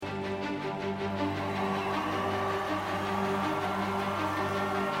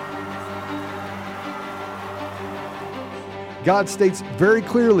God states very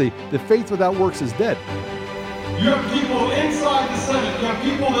clearly that faith without works is dead. You have people inside the Senate. You have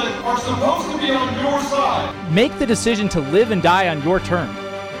people that are supposed to be on your side. Make the decision to live and die on your terms.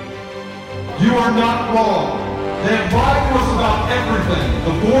 You are not wrong. They have lied to us about everything.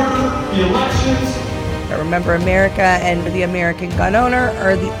 The border, the elections. Remember, America and the American gun owner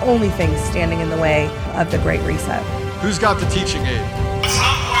are the only things standing in the way of the Great Reset. Who's got the teaching aid? At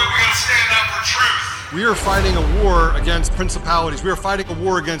some point, we got to stand up for truth. We are fighting a war against principalities. We are fighting a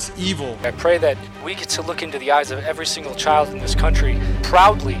war against evil. I pray that we get to look into the eyes of every single child in this country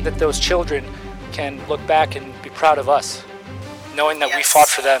proudly, that those children can look back and be proud of us, knowing that we fought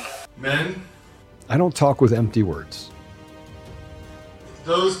for them. Men, I don't talk with empty words.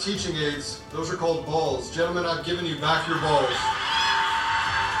 those teaching aids, those are called balls. Gentlemen, I've given you back your balls.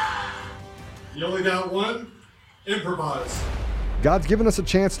 You only got one? Improvise. God's given us a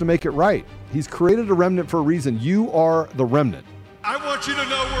chance to make it right. He's created a remnant for a reason. You are the remnant. I want you to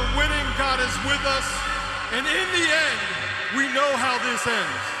know we're winning. God is with us. And in the end, we know how this ends.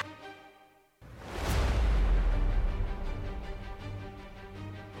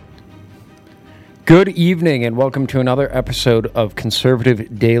 Good evening and welcome to another episode of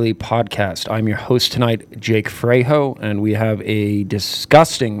Conservative Daily Podcast. I'm your host tonight, Jake Frejo, and we have a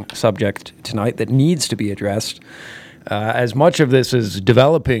disgusting subject tonight that needs to be addressed. As much of this is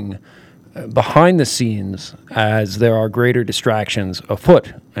developing behind the scenes as there are greater distractions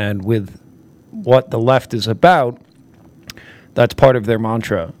afoot, and with what the left is about, that's part of their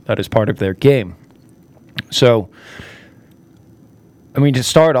mantra, that is part of their game. So, I mean, to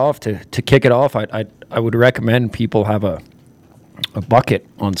start off, to kick it off, I would recommend people have a bucket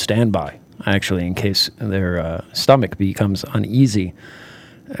on standby, actually, in case their stomach becomes uneasy.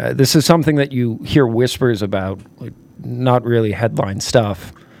 This is something that you hear whispers about, not really headline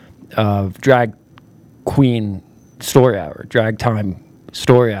stuff, of drag queen story hour, drag time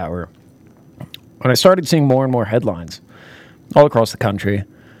story hour. When I started seeing more and more headlines all across the country,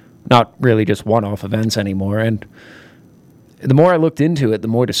 not really just one-off events anymore, and the more I looked into it, the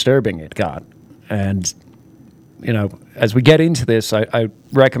more disturbing it got. And, you know, as we get into this, I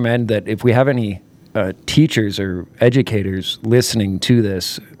recommend that if we have any teachers or educators listening to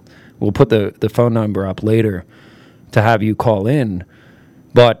this, we'll put the phone number up later to have you call in.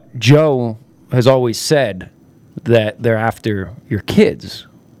 But Joe has always said that they're after your kids.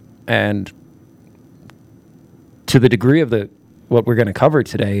 And to the degree of what we're going to cover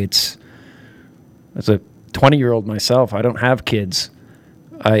today, it's as a 20-year-old myself, I don't have kids.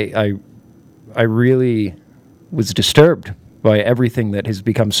 I really was disturbed by everything that has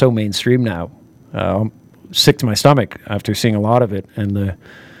become so mainstream now. I'm sick to my stomach after seeing a lot of it, and the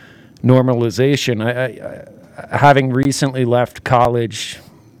normalization. I having recently left college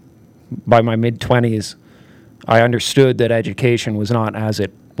by my mid-20s, I understood that education was not as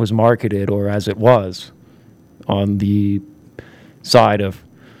it was marketed or as it was on the side of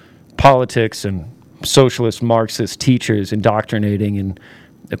politics and socialist Marxist teachers indoctrinating in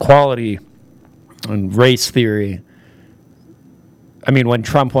equality and race theory. I mean, when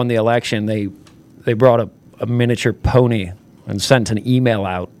Trump won the election, they brought a miniature pony and sent an email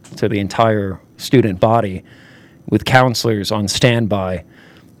out to the entire student body with counselors on standby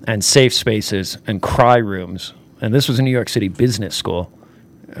and safe spaces and cry rooms. And this was a New York City business school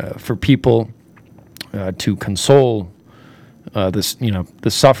for people to console the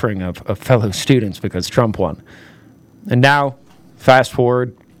suffering of fellow students because Trump won. And now, fast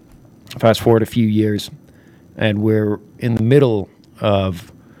forward a few years, and we're in the middle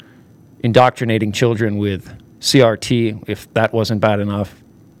of indoctrinating children with CRT, if that wasn't bad enough,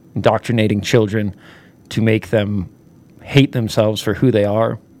 indoctrinating children to make them hate themselves for who they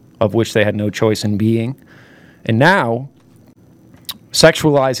are, of which they had no choice in being. And now,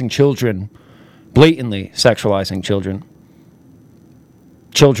 sexualizing children, blatantly sexualizing children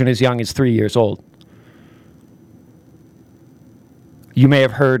as young as 3 years old. You may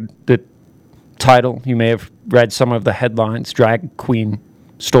have heard the title. You may have read some of the headlines. Drag Queen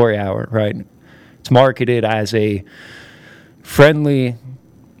Story Hour, right? It's marketed as a friendly,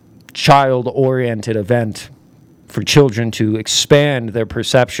 child-oriented event for children to expand their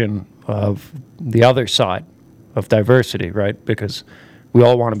perception of the other side of diversity, right? Because we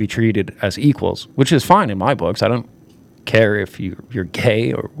all want to be treated as equals, which is fine in my books. I don't care if you're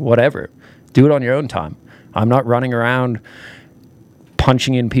gay or whatever. Do it on your own time. I'm not running around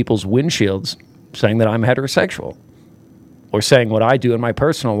punching in people's windshields saying that I'm heterosexual or saying what I do in my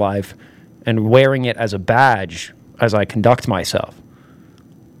personal life and wearing it as a badge as I conduct myself.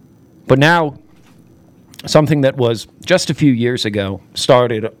 But now, something that was just a few years ago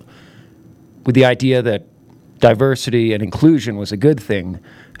started with the idea that diversity and inclusion was a good thing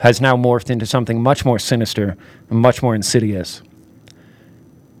has now morphed into something much more sinister and much more insidious.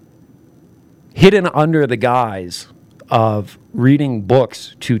 Hidden under the guise of reading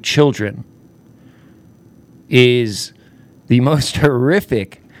books to children is the most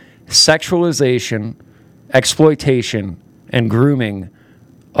horrific sexualization, exploitation, and grooming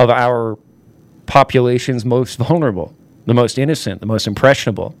of our population's most vulnerable, the most innocent, the most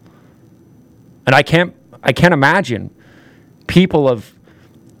impressionable. And I can't imagine people of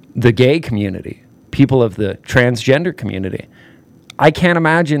the gay community, people of the transgender community, I can't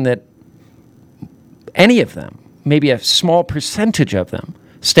imagine that any of them, maybe a small percentage of them,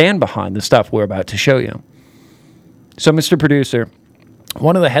 stand behind the stuff we're about to show you. So, Mr. Producer,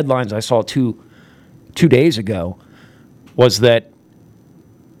 one of the headlines I saw two days ago was that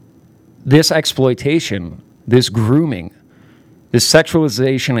this exploitation, this grooming, this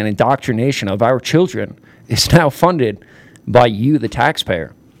sexualization and indoctrination of our children is now funded by you, the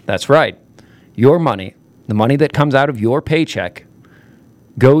taxpayer. That's right. Your money, the money that comes out of your paycheck,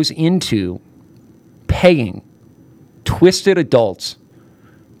 goes into paying twisted adults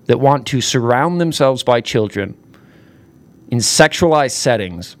that want to surround themselves by children in sexualized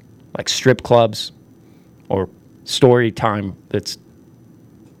settings like strip clubs or story time that's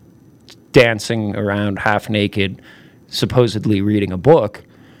dancing around half naked, supposedly reading a book.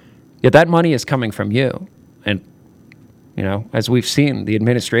 Yet that money is coming from you. And, you know, as we've seen, the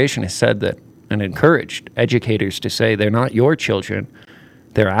administration has said that and encouraged educators to say they're not your children,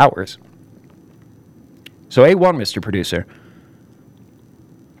 they're ours. So A1, Mr. Producer,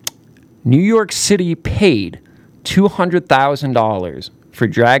 New York City paid $200,000 for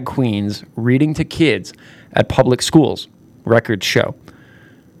drag queens reading to kids at public schools, records show.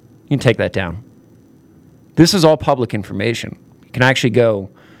 You can take that down. This is all public information. You can actually go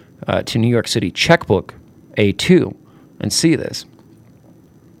to New York City Checkbook A2 and see this.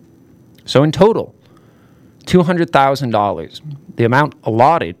 So in total, $200,000. The amount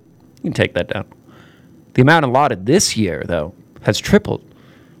allotted, you can take that down. The amount allotted this year, though, has tripled.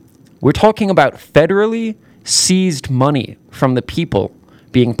 We're talking about federally seized money from the people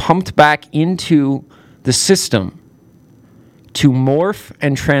being pumped back into the system to morph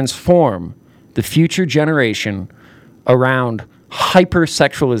and transform the future generation around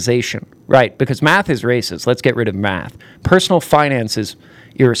hypersexualization. Right, because math is racist. Let's get rid of math. Personal finance is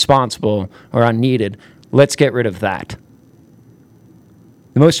irresponsible or unneeded. Let's get rid of that.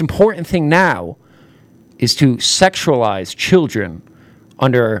 The most important thing now is to sexualize children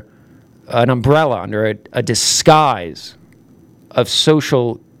under an umbrella, under a disguise of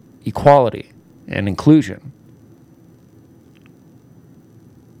social equality and inclusion.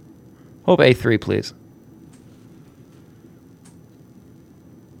 Hope A3, please.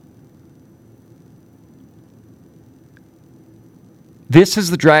 This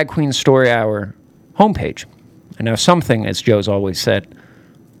is the Drag Queen Story Hour homepage. And now something, as Joe's always said,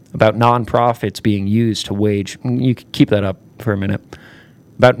 about nonprofits being used to wage, you can keep that up for a minute,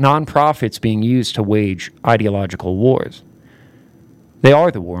 about nonprofits being used to wage ideological wars. They are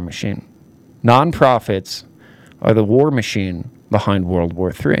the war machine. Nonprofits are the war machine behind World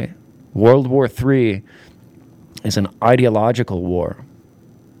War III. World War III is an ideological war.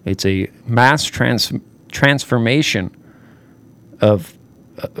 It's a mass transformation of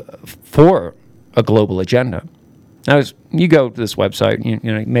for a global agenda. Now, as you go to this website, you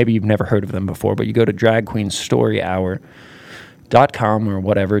know, maybe you've never heard of them before, but you go to dragqueenstoryhour.com or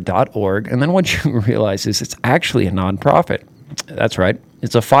whatever, .org, and then what you realize is it's actually a nonprofit. That's right.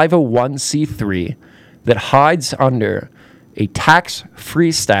 It's a 501c3 that hides under a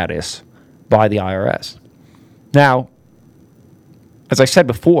tax-free status by the IRS. Now, as I said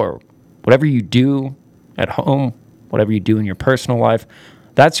before, whatever you do at home, whatever you do in your personal life,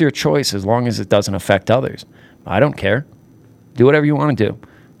 that's your choice as long as it doesn't affect others. I don't care. Do whatever you want to do.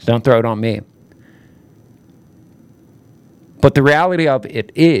 Just don't throw it on me. But the reality of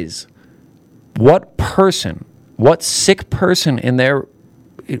it is, what sick person in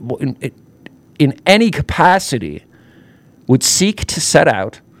any capacity would seek to set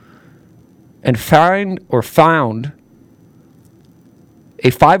out and found a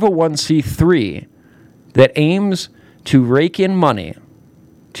 501c3 that aims to rake in money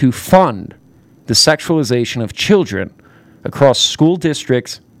to fund the sexualization of children across school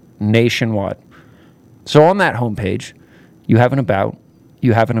districts nationwide. So on that homepage, you have an About,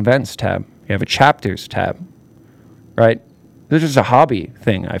 you have an Events tab, you have a Chapters tab, right? This is a hobby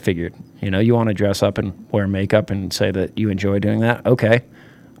thing, I figured. You know, you want to dress up and wear makeup and say that you enjoy doing that? Okay.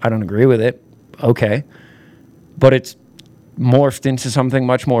 I don't agree with it. Okay. But it's morphed into something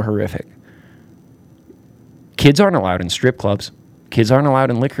much more horrific. Kids aren't allowed in strip clubs. Kids aren't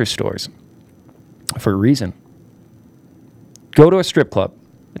allowed in liquor stores for a reason. Go to a strip club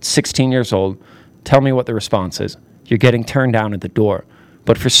at 16 years old. Tell me what the response is. You're getting turned down at the door.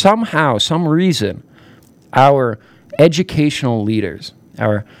 But for some reason, our educational leaders,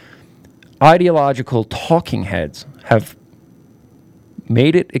 our ideological talking heads have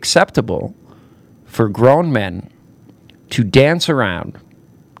made it acceptable for grown men to dance around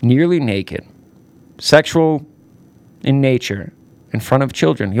nearly naked, sexual in nature, in front of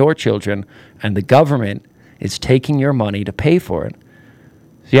children, your children, and the government is taking your money to pay for it.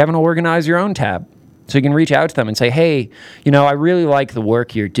 So you haven't organized your own tab. So you can reach out to them and say, hey, I really like the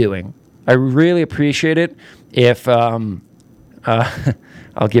work you're doing. I really appreciate it if I'll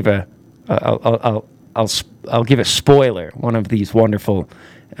give a spoiler. One of these wonderful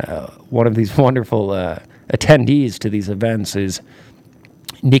attendees to these events is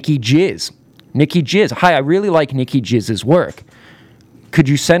Nikki Jizz. Nikki Jizz. Hi, I really like Nikki Jizz's work. Could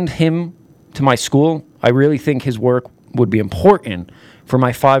you send him to my school? I really think his work would be important for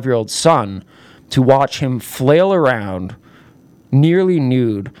my 5-year-old son to watch him flail around nearly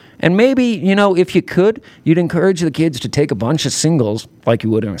nude. And maybe, if you could, you'd encourage the kids to take a bunch of singles, like you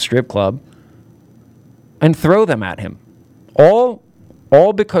would in a strip club, and throw them at him. All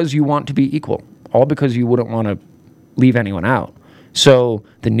because you want to be equal. All because you wouldn't want to leave anyone out. So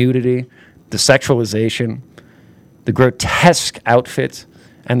the nudity, the sexualization, the grotesque outfits,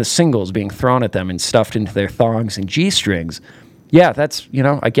 and the singles being thrown at them and stuffed into their thongs and G-strings. Yeah, that's,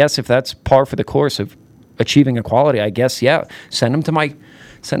 I guess if that's par for the course of achieving equality, I guess, yeah, send them to my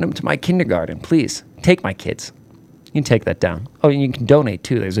kindergarten, please. Take my kids. You can take that down. Oh, and you can donate,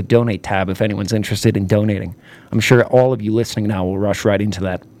 too. There's a donate tab if anyone's interested in donating. I'm sure all of you listening now will rush right into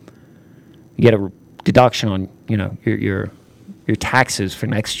that. You get a deduction on, your taxes for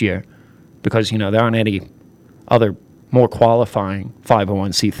next year because, there aren't any other more qualifying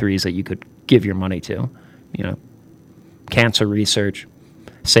 501c3s that you could give your money to. Cancer research,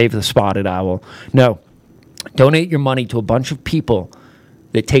 Save the Spotted Owl. No, donate your money to a bunch of people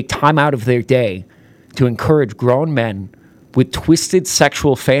that take time out of their day to encourage grown men with twisted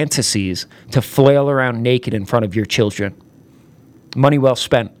sexual fantasies to flail around naked in front of your children. Money well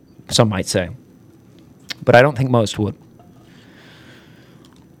spent, some might say. But I don't think most would.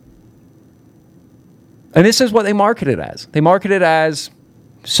 And this is what they market it as. They market it as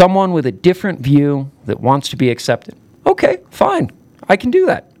someone with a different view that wants to be accepted. Okay, fine. I can do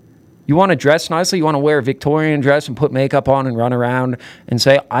that. You want to dress nicely? You want to wear a Victorian dress and put makeup on and run around and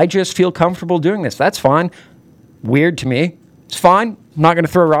say, I just feel comfortable doing this. That's fine. Weird to me. It's fine. I'm not going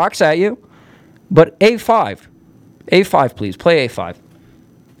to throw rocks at you. But A5. A5, please. Play A5.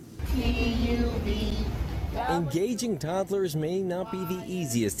 Engaging toddlers may not be the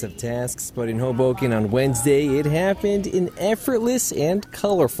easiest of tasks, but in Hoboken on Wednesday, it happened in effortless and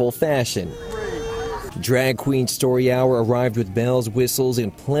colorful fashion. Drag Queen Story Hour arrived with bells, whistles,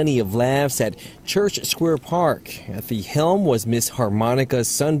 and plenty of laughs at Church Square Park. At the helm was Miss Harmonica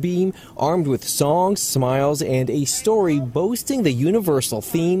Sunbeam, armed with songs, smiles, and a story boasting the universal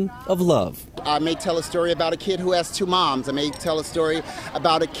theme of love. I may tell a story about a kid who has two moms. I may tell a story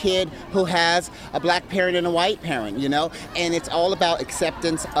about a kid who has a black parent and a white parent, and it's all about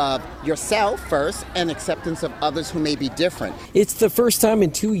acceptance of yourself first and acceptance of others who may be different. It's the first time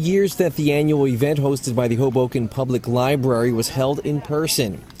in 2 years that the annual event hosted by the Hoboken Public Library was held in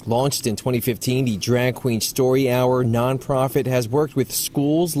person. Launched in 2015, the Drag Queen Story Hour nonprofit has worked with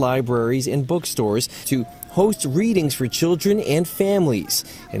schools, libraries, and bookstores to host readings for children and families,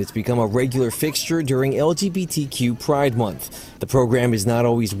 and it's become a regular fixture during LGBTQ Pride Month. The program is not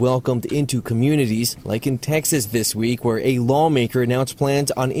always welcomed into communities, like in Texas this week, where a lawmaker announced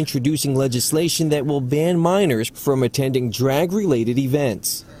plans on introducing legislation that will ban minors from attending drag-related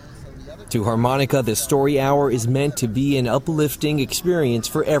events. To Harmonica, the Story Hour is meant to be an uplifting experience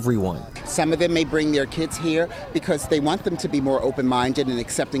for everyone. Some of them may bring their kids here because they want them to be more open-minded and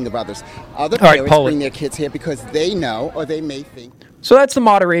accepting of others. Other parents bring their kids here because they know or they may think. So that's the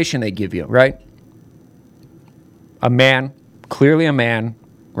moderation they give you, right? A man, clearly a man,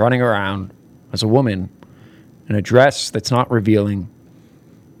 running around as a woman in a dress that's not revealing,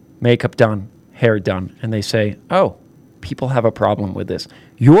 makeup done, hair done, and they say, oh, people have a problem with this.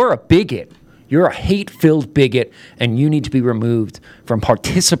 You're a bigot. You're a hate-filled bigot, and you need to be removed from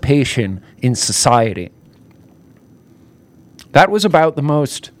participation in society. That was about the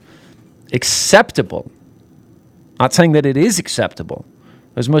most acceptable, not saying that it is acceptable,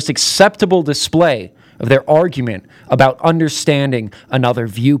 it was the most acceptable display of their argument about understanding another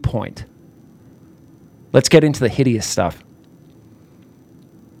viewpoint. Let's get into the hideous stuff.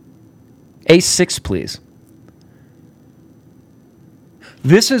 A6, please.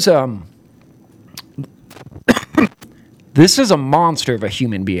 This is this is a monster of a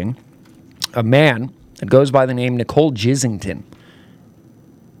human being, a man that goes by the name Nicole Jizzington,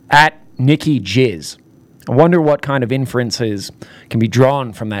 at Nikki Jizz. I wonder what kind of inferences can be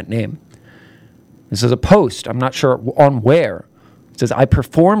drawn from that name. This is a post, I'm not sure on where. It says, I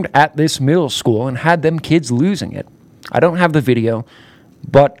performed at this middle school and had them kids losing it. I don't have the video,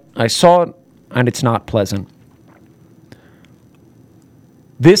 but I saw it, and it's not pleasant.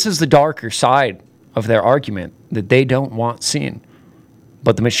 This is the darker side of their argument that they don't want seen.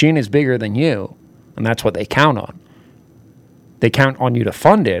 But the machine is bigger than you, and that's what they count on. They count on you to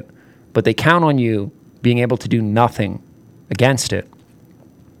fund it, but they count on you being able to do nothing against it.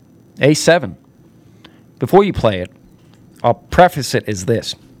 A7. Before you play it, I'll preface it as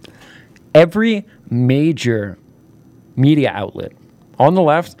this. Every major media outlet, on the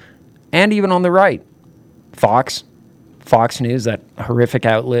left and even on the right, Fox News, that horrific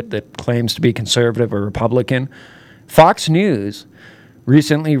outlet that claims to be conservative or Republican, Fox News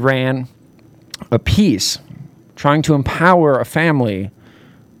recently ran a piece trying to empower a family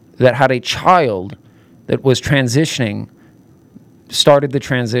that had a child that was transitioning, started the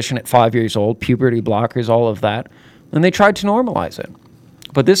transition at 5 years old, puberty blockers, all of that, and they tried to normalize it.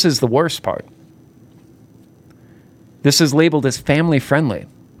 But this is the worst part. This is labeled as family friendly.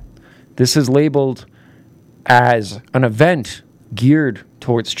 This is labeled as an event geared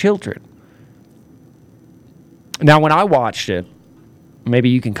towards children. Now, when I watched it, maybe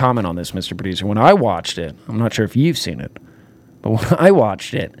you can comment on this, Mr. Producer. When I watched it, I'm not sure if you've seen it, but when I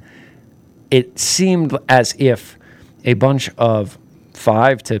watched it, it seemed as if a bunch of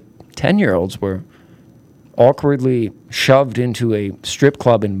 5 to 10-year-olds were awkwardly shoved into a strip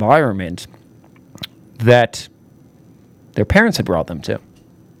club environment that their parents had brought them to.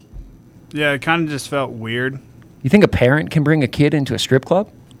 Yeah, it kind of just felt weird. You think a parent can bring a kid into a strip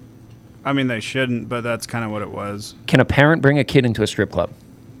club? I mean, they shouldn't, but that's kind of what it was. Can a parent bring a kid into a strip club?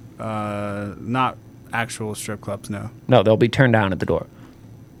 Not actual strip clubs, no. No, they'll be turned down at the door.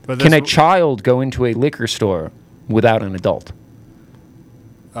 But Can a child go into a liquor store without an adult?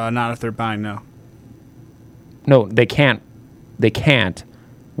 Not if they're buying, no. No, they can't. They can't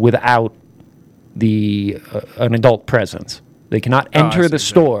without an adult presence. They cannot enter the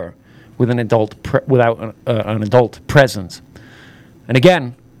store with an adult without an adult presence. And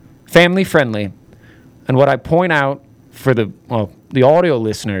again, family friendly. And what I point out for the audio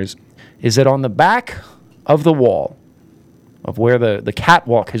listeners is that on the back of the wall of where the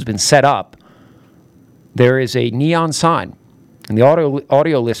catwalk has been set up, there is a neon sign. And the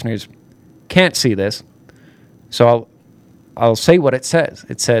audio listeners can't see this, so I'll say what it says.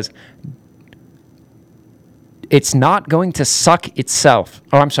 It says, it's not going to suck itself.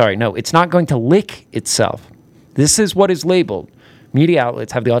 Oh, I'm sorry. No, it's not going to lick itself. This is what is labeled. Media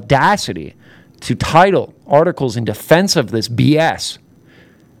outlets have the audacity to title articles in defense of this BS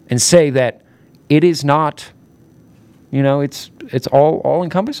and say that it is not, it's all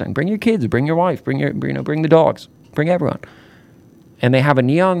encompassing. Bring your kids, bring your wife, bring the dogs, bring everyone. And they have a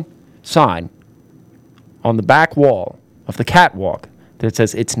neon sign on the back wall of the catwalk that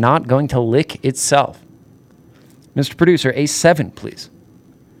says it's not going to lick itself. Mr. Producer, A7, please.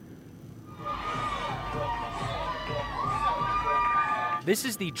 This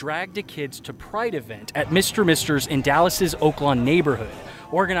is the Drag the Kids to Pride event at Mr. Mister's in Dallas's Oaklawn neighborhood.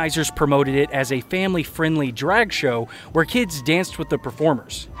 Organizers promoted it as a family-friendly drag show where kids danced with the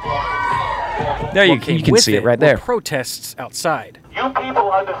performers. There you can see it right there. Protests outside. You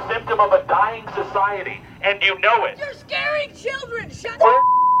people are the symptom of a dying society, and you know it. You're scaring children. Shut up.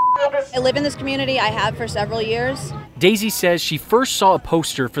 I live in this community. I have for several years. Daisy says she first saw a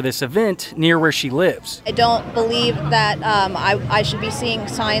poster for this event near where she lives. I don't believe that I should be seeing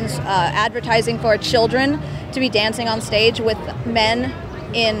signs advertising for children to be dancing on stage with men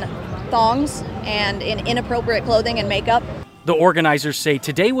in thongs and in inappropriate clothing and makeup. The organizers say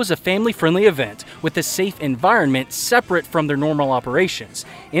today was a family-friendly event with a safe environment separate from their normal operations.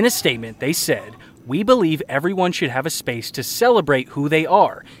 In a statement, they said, "We believe everyone should have a space to celebrate who they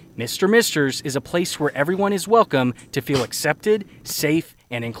are. Mr. Mister's is a place where everyone is welcome to feel accepted, safe,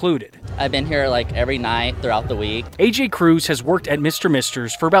 and included." I've been here every night throughout the week. AJ Cruz has worked at Mr.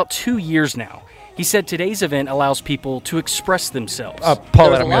 Mister's for about 2 years now. He said today's event allows people to express themselves. Paul,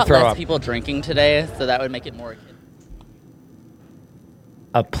 there's a lot less people drinking today, so that would make it more.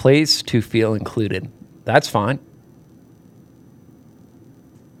 A place to feel included. That's fine.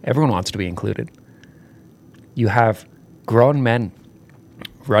 Everyone wants to be included. You have grown men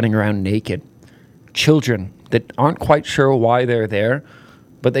running around naked, children that aren't quite sure why they're there,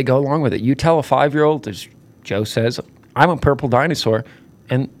 but they go along with it. You tell a 5-year-old, as Joe says, I'm a purple dinosaur,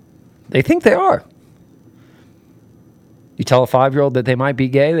 And they think they are. You tell a 5-year-old that they might be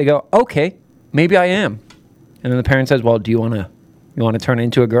gay, they go, okay, maybe I am. And then the parent says, well, do you want to turn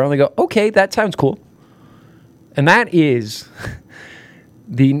into a girl? And they go, okay, that sounds cool. And that is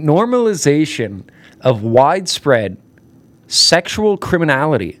the normalization of widespread sexual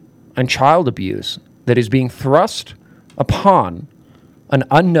criminality and child abuse that is being thrust upon an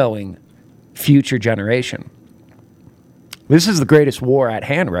unknowing future generation. This is the greatest war at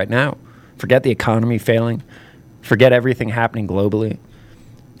hand right now. Forget the economy failing. Forget everything happening globally.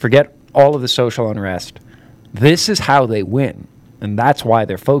 Forget all of the social unrest. This is how they win. And that's why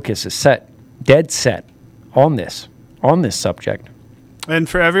their focus is dead set on this subject. And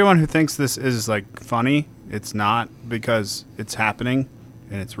for everyone who thinks this is like funny, it's not, because it's happening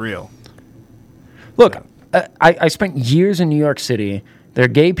and it's real. Look, I spent years in New York City. There are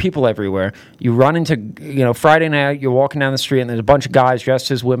gay people everywhere. You run into, Friday night, you're walking down the street and there's a bunch of guys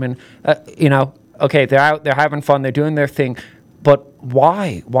dressed as women. Okay, they're out, they're having fun, they're doing their thing. But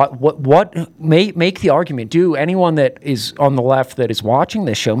why? What make the argument? Do anyone that is on the left that is watching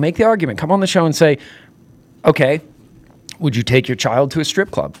this show, make the argument. Come on the show and say, okay, would you take your child to a strip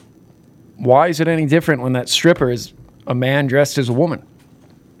club? Why is it any different when that stripper is a man dressed as a woman?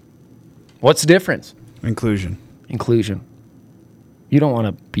 What's the difference? Inclusion. You don't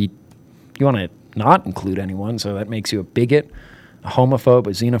want to not include anyone, so that makes you a bigot, a homophobe,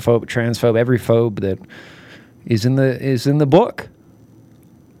 a xenophobe, a transphobe, every phobe that is in the book.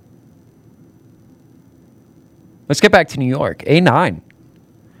 Let's get back to New York. A9.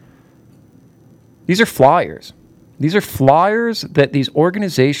 These are flyers. These are flyers that these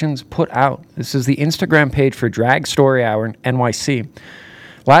organizations put out. This is the Instagram page for Drag Story Hour in NYC.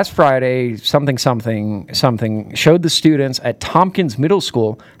 Last Friday, something showed the students at Tompkins Middle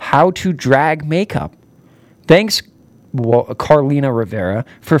School how to drag makeup. Thanks, Carlina Rivera,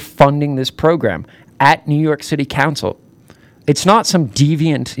 for funding this program at New York City Council. It's not some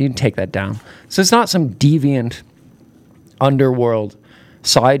deviant, you can take that down. So it's not some deviant underworld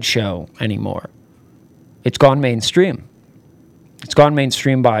sideshow anymore. It's gone mainstream. It's gone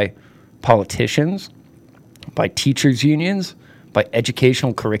mainstream by politicians, by teachers' unions, by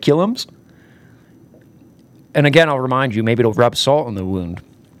educational curriculums. And again, I'll remind you, maybe it'll rub salt in the wound.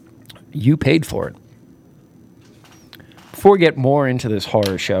 You paid for it. Before we get more into this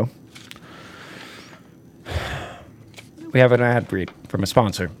horror show, we have an ad read from a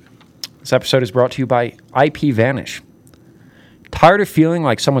sponsor. This episode is brought to you by IPVanish. Tired of feeling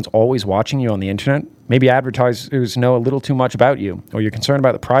like someone's always watching you on the internet? Maybe advertisers know a little too much about you, or you're concerned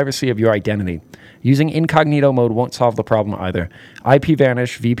about the privacy of your identity. Using incognito mode won't solve the problem either.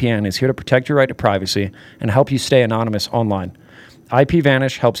 IPVanish VPN is here to protect your right to privacy and help you stay anonymous online.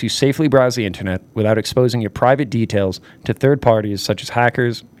 IPVanish helps you safely browse the internet without exposing your private details to third parties such as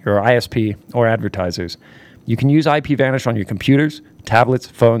hackers, your ISP, or advertisers. You can use IPVanish on your computers, tablets,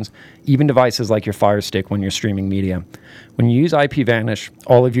 phones, even devices like your Fire Stick when you're streaming media. When you use IPVanish,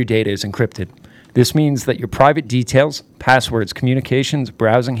 all of your data is encrypted. This means that your private details, passwords, communications,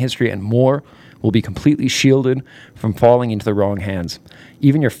 browsing history, and more will be completely shielded from falling into the wrong hands.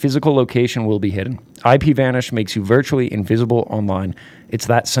 Even your physical location will be hidden. IPVanish makes you virtually invisible online. It's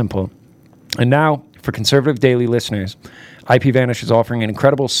that simple. And now, for Conservative Daily listeners, IPVanish is offering an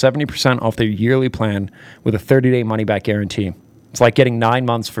incredible 70% off their yearly plan with a 30-day money-back guarantee. It's like getting 9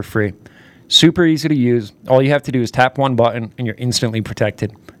 months for free. Super easy to use. All you have to do is tap one button and you're instantly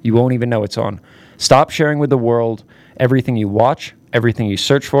protected. You won't even know it's on. Stop sharing with the world everything you watch, everything you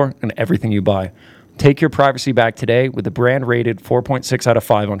search for, and everything you buy. Take your privacy back today with the brand-rated 4.6 out of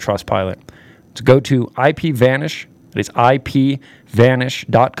 5 on Trustpilot. So go to IPVanish, that is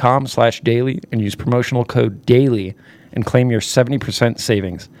ipvanish.com/daily, and use promotional code DAILY and claim your 70%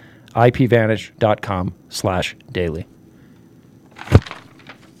 savings. ipvanish.com/daily.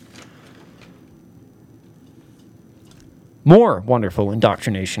 More wonderful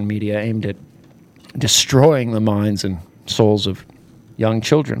indoctrination media aimed at destroying the minds and souls of young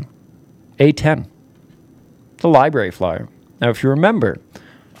children. A10, the library flyer. Now, if you remember,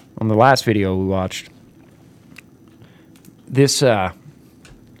 on the last video we watched, this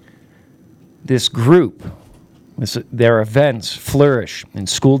group, their events flourish in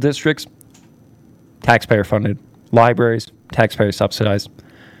school districts, taxpayer-funded, libraries, taxpayer-subsidized,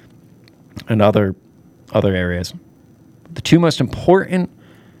 and other areas. The two most important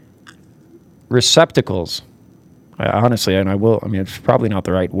receptacles, honestly, it's probably not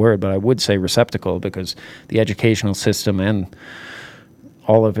the right word, but I would say receptacle because the educational system and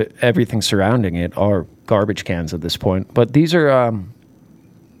all of it, everything surrounding it, are garbage cans at this point. But these are all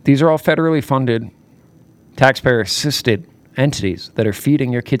federally funded, taxpayer-assisted entities that are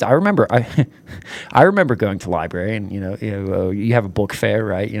feeding your kids. I remember going to the library, and you have a book fair,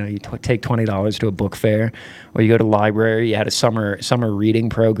 right? You take $20 to a book fair, or you go to the library. You had a summer reading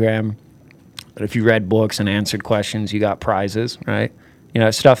program. But if you read books and answered questions, you got prizes, right?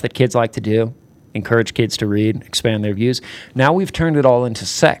 Stuff that kids like to do, encourage kids to read, expand their views. Now we've turned it all into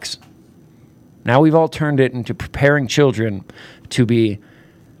sex. Now we've all turned it into preparing children to be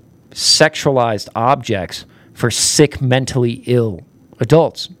sexualized objects for sick, mentally ill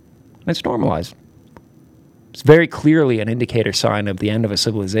adults. And it's normalized. It's very clearly an indicator sign of the end of a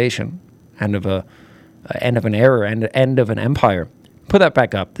civilization, end of an era, end of an empire. Put that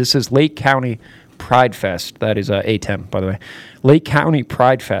back up. This is Lake County Pride Fest. That is A10, by the way. Lake County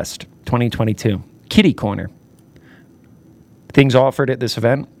Pride Fest 2022. Kitty Corner. Things offered at this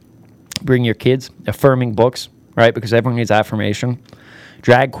event. Bring your kids. Affirming books, right? Because everyone needs affirmation.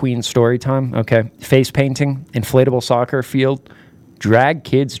 Drag queen story time. Okay. Face painting. Inflatable soccer field. Drag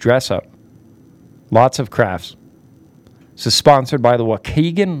kids dress up. Lots of crafts. This is sponsored by the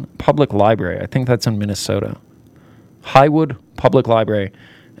Waukegan Public Library. I think that's in Minnesota. Highwood Public Library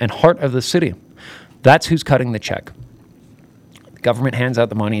and Heart of the City. That's who's cutting the check. The government hands out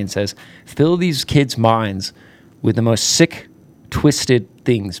the money and says, fill these kids' minds with the most sick, twisted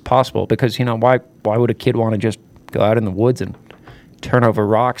things possible. Because, why would a kid want to just go out in the woods and turn over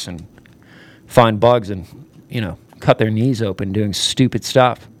rocks and find bugs and, cut their knees open doing stupid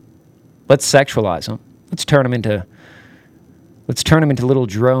stuff? Let's sexualize them. Let's turn them into little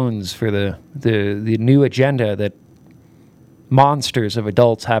drones for the new agenda that monsters of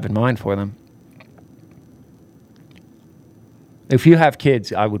adults have in mind for them. If you have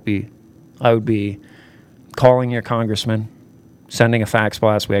kids, I would be calling your congressman, sending a fax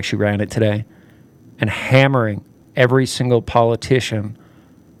blast. We actually ran it today, and hammering every single politician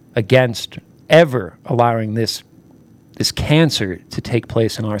against ever allowing this cancer to take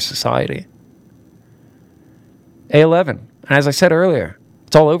place in our society. A11, and as I said earlier,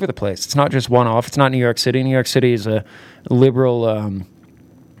 it's all over the place. It's not just one-off. It's not New York City. New York City is a liberal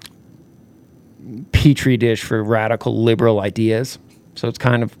petri dish for radical liberal ideas, so it's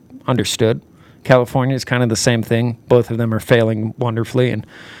kind of understood. California is kind of the same thing. Both of them are failing wonderfully, and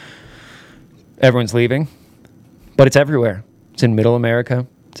everyone's leaving. But it's everywhere. It's in Middle America.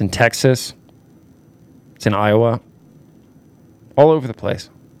 It's in Texas. It's in Iowa. All over the place.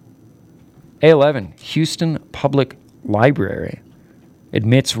 A11, Houston Public Library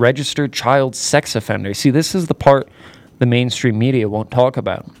admits registered child sex offender. See, this is the part the mainstream media won't talk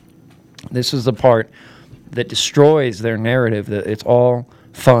about. This is the part that destroys their narrative that it's all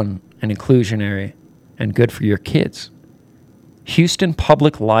fun and inclusionary and good for your kids. Houston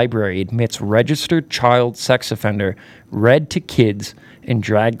Public Library admits registered child sex offender read to kids in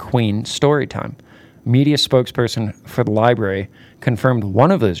drag queen story time. Media spokesperson for the library confirmed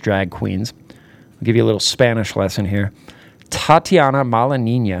one of those drag queens. I'll give you a little Spanish lesson here. Tatiana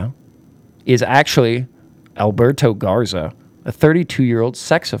Malanina is actually Alberto Garza, a 32-year-old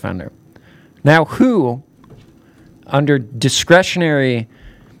sex offender. Now, who, under discretionary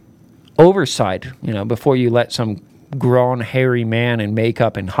oversight, before you let some grown, hairy man in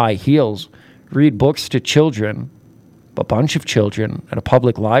makeup and high heels read books to children, a bunch of children at a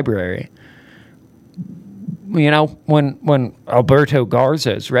public library, when Alberto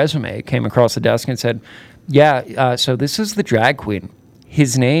Garza's resume came across the desk and said, so this is the drag queen.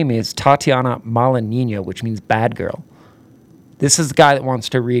 His name is Tatiana Malanina, which means bad girl. This is the guy that wants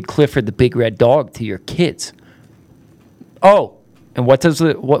to read Clifford the Big Red Dog to your kids. Oh, and what do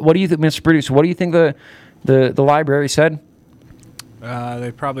you think, Mr. Producer? What do you think the library said?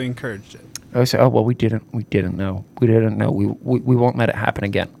 They probably encouraged it. We didn't know. We won't let it happen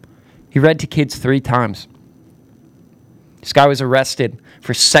again. He read to kids 3 times. This guy was arrested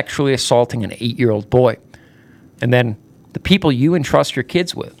for sexually assaulting an 8-year-old boy. And then the people you entrust your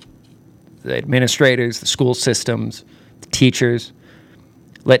kids with, the administrators, the school systems, the teachers,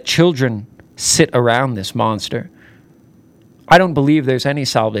 let children sit around this monster. I don't believe there's any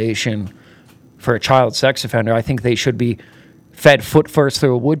salvation for a child sex offender. I think they should be fed foot first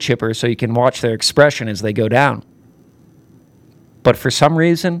through a wood chipper so you can watch their expression as they go down. But for some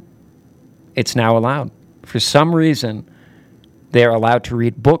reason, it's now allowed. For some reason, they're allowed to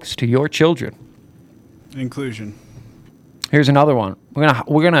read books to your children. Inclusion. Here's another one. We're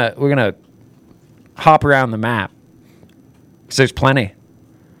gonna hop around the map because there's plenty.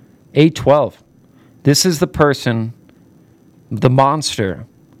 A12. This is the person, the monster,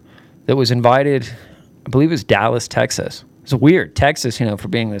 that was invited. I believe it was Dallas, Texas. It's weird, Texas, for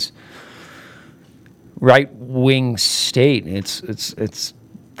being this right-wing state. It's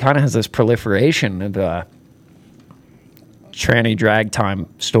kind of has this proliferation of tranny drag time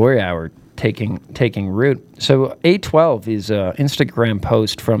story hour taking root. So 812 is an Instagram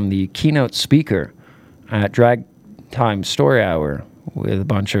post from the keynote speaker at Drag Time Story Hour with a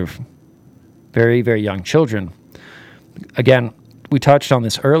bunch of very, very young children. Again, we touched on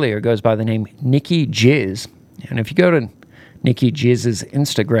this earlier. It goes by the name Nikki Jizz. And if you go to Nikki Jizz's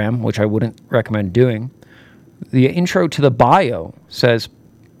Instagram, which I wouldn't recommend doing, the intro to the bio says,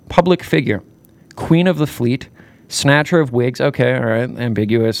 public figure, queen of the fleet, snatcher of wigs, okay, all right,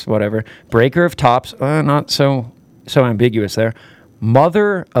 ambiguous, whatever, breaker of tops, not so ambiguous there,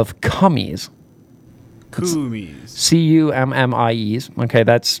 mother of cummies. Cummies. C-U-M-M-I-Es. Okay,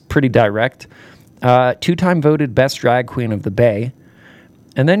 that's pretty direct. 2-time voted best drag queen of the Bay.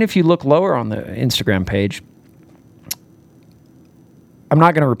 And then if you look lower on the Instagram page, I'm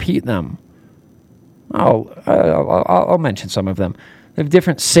not going to repeat them. I'll mention some of them. They have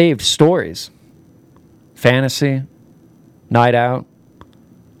different saved stories. Fantasy, night out,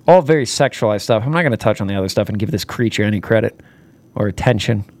 all very sexualized stuff. I'm not going to touch on the other stuff and give this creature any credit or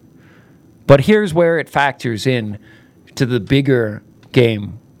attention. But here's where it factors in to the bigger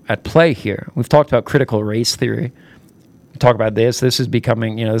game at play here. We've talked about critical race theory. Talk about this. This is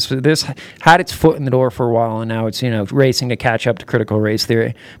becoming, this had its foot in the door for a while, and now it's, racing to catch up to critical race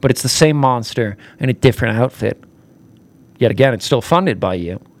theory. But it's the same monster in a different outfit. Yet again, it's still funded by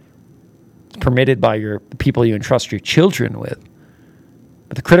you. It's permitted by the people you entrust your children with.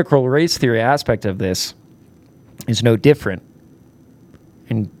 But the critical race theory aspect of this is no different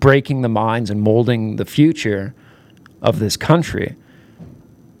in breaking the minds and molding the future of this country.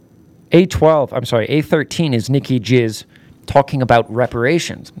 A13 is Nikki Jizz talking about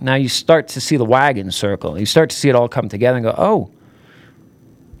reparations. Now you start to see the wagon circle. You start to see it all come together and go, oh,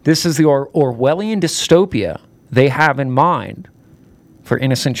 this is the Orwellian dystopia they have in mind for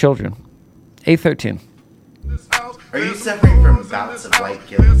innocent children. A13. Are you suffering from bouts of white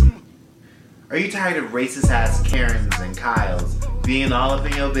guilt? Are you tired of racist-ass Karens and Kyles being all up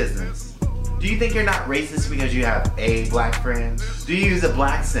in your business? Do you think you're not racist because you have a black friend? Do you use a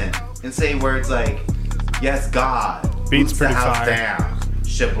black scent and say words like, yes, God, beats the pretty house fire. down,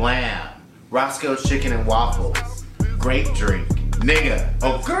 shablam, Roscoe's Chicken and Waffles, grape drink, nigga,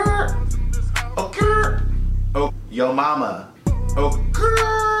 oh grr, oh yo mama, oh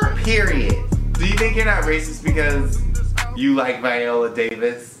grr, period. Do you think you're not racist because you like Viola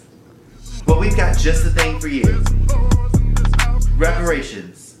Davis? Well, we've got just the thing for you.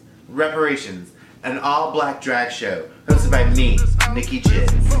 Reparations, an all-black drag show hosted by me, Nikki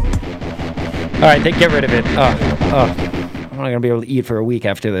Jizz. All right, get rid of it. I'm not going to be able to eat for a week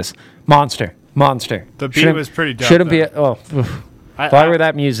after this. Monster. The beat was pretty dope. Shouldn't be. If I were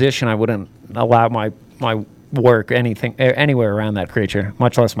that musician, I wouldn't allow my work anywhere around that creature,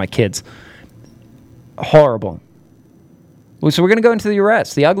 much less my kids. Horrible. So we're going to go into the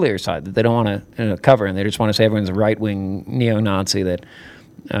arrest, the uglier side that they don't want to cover, and they just want to say everyone's a right-wing neo-Nazi that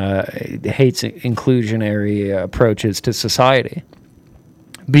hates inclusionary approaches to society.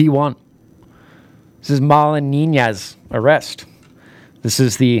 B1. This is Mala Nina's arrest. This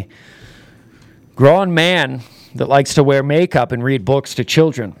is the grown man that likes to wear makeup and read books to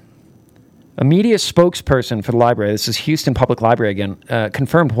children. A media spokesperson for the library, this is Houston Public Library again,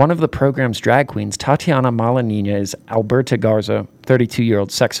 confirmed one of the program's drag queens, Tatiana Malanina, is Alberta Garza,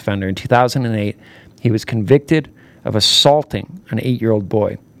 32-year-old sex offender. In 2008, he was convicted of assaulting an 8-year-old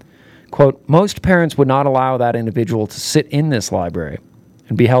boy. Quote, most parents would not allow that individual to sit in this library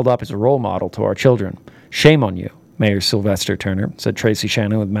and be held up as a role model to our children. Shame on you, Mayor Sylvester Turner, said Tracy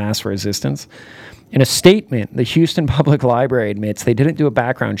Shannon with Mass Resistance. In a statement, the Houston Public Library admits they didn't do a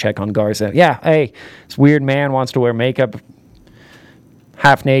background check on Garza. Yeah, hey, this weird man wants to wear makeup,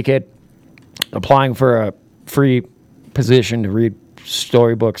 half naked, applying for a free position to read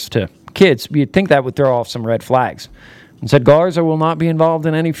storybooks to kids. You'd think that would throw off some red flags. And said Garza will not be involved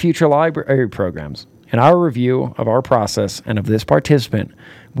in any future library programs. In our review of our process and of this participant,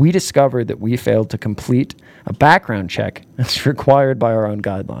 we discovered that we failed to complete a background check as required by our own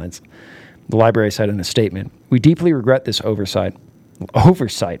guidelines. The library said in a statement, we deeply regret this oversight.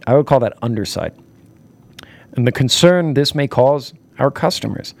 Oversight, I would call that undersight. And the concern this may cause our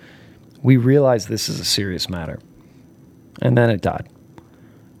customers. We realize this is a serious matter. And then it died.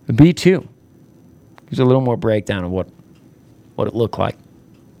 The B2, there's a little more breakdown of what it looked like.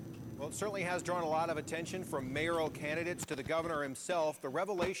 Well, it certainly has drawn a lot of attention from mayoral candidates to the governor himself. The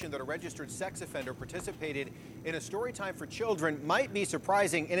revelation that a registered sex offender participated in a story time for children might be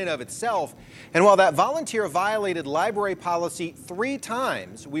surprising in and of itself. And while that volunteer violated library policy 3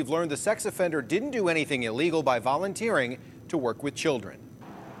 times, we've learned the sex offender didn't do anything illegal by volunteering to work with children.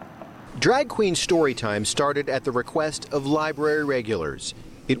 Drag Queen Storytime started at the request of library regulars.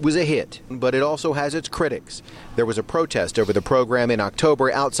 It was a hit, but it also has its critics. There was a protest over the program in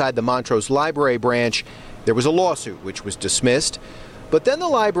October outside the Montrose Library branch. There was a lawsuit which was dismissed. But then the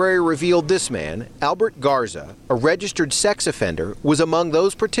library revealed this man, Albert Garza, a registered sex offender, was among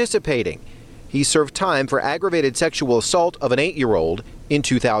those participating. He served time for aggravated sexual assault of an 8-year-old in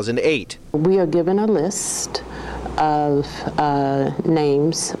 2008. We are given a list of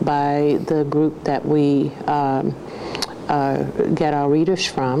names by the group that we get our readers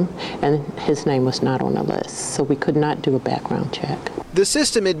from, and his name was not on the list, so we could not do a background check. The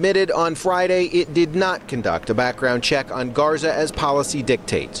system admitted on Friday it did not conduct a background check on Garza as policy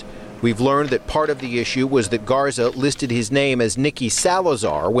dictates. We've learned that part of the issue was that Garza listed his name as Nikki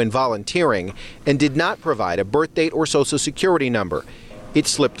Salazar when volunteering and did not provide a birth date or social security number. It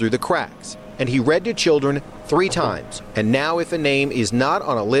slipped through the cracks, and he read to children 3 times. And now if a name is not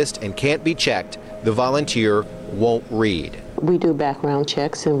on a list and can't be checked, the volunteer won't read. We do background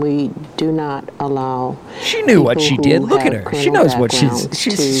checks, and we do not allow. She knew what she did. Look at her. She knows what she's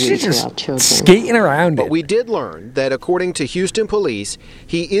just skating around But it. we did learn that according to Houston police,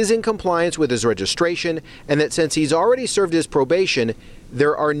 he is in compliance with his registration, and that since he's already served his probation,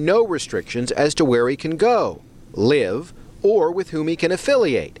 there are no restrictions as to where he can go, live, or with whom he can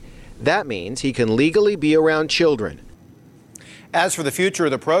affiliate. That means he can legally be around children. As for the future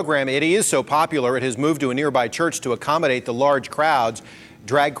of the program, it is so popular it has moved to a nearby church to accommodate the large crowds.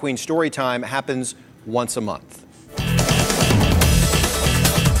 Drag Queen Storytime happens once a month.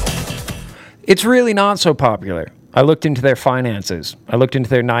 It's really not so popular. I looked into their finances. I looked into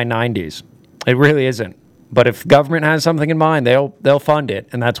their 990s. It really isn't. But if government has something in mind, they'll fund it,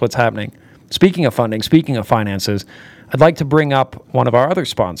 and that's what's happening. Speaking of funding, speaking of finances, I'd like to bring up one of our other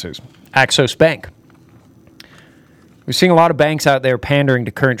sponsors, Axos Bank. We're seeing a lot of banks out there pandering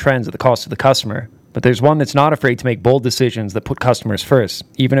to current trends at the cost of the customer, but there's one that's not afraid to make bold decisions that put customers first,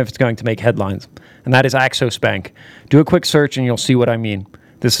 even if it's going to make headlines, and that is Axos Bank. Do a quick search and you'll see what I mean.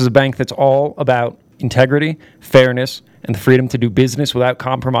 This is a bank that's all about integrity, fairness, and the freedom to do business without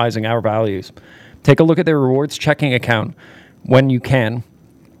compromising our values. Take a look at their rewards checking account where you can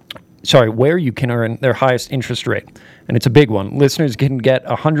earn their highest interest rate, and it's a big one. Listeners can get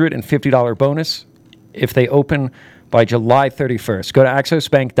a $150 bonus if they open by July 31st. Go to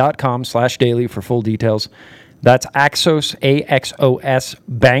axosbank.com/daily for full details. That's Axos, AXOS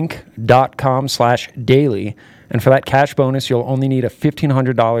bank.com/daily. And for that cash bonus, you'll only need a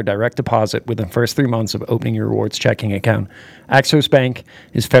 $1,500 direct deposit within the first 3 months of opening your rewards checking account. Axos Bank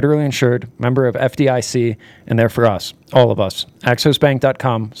is federally insured, member of FDIC, and they're for us, all of us.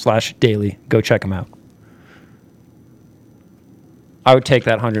 axosbank.com/daily. Go check them out. I would take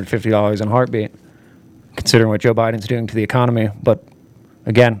that $150 in a heartbeat, considering what Joe Biden's doing to the economy. But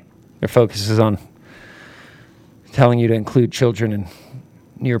again, their focus is on telling you to include children in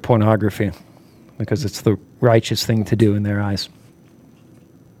near pornography because it's the righteous thing to do in their eyes.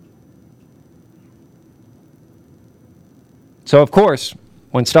 So, of course,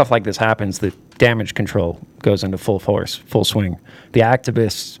 when stuff like this happens, the damage control goes into full force, full swing. The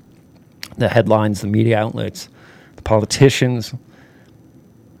activists, the headlines, the media outlets, the politicians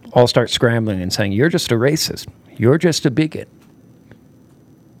all start scrambling and saying, you're just a racist. You're just a bigot.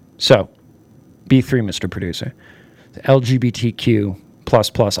 So, B3, Mr. Producer. The LGBTQ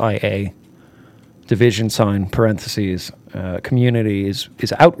plus IA division sign, parentheses, community is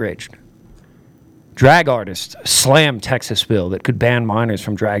outraged. Drag artists slam Texas bill that could ban minors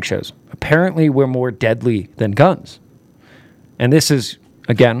from drag shows. Apparently, we're more deadly than guns. And this is,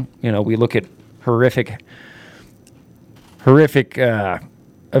 again, we look at horrific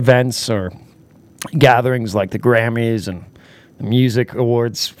events or gatherings like the Grammys and the music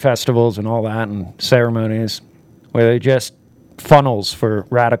awards festivals and all that, and ceremonies where they're just funnels for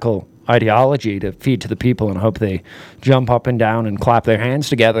radical ideology to feed to the people and hope they jump up and down and clap their hands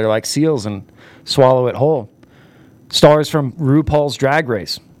together like seals and swallow it whole. Stars from RuPaul's Drag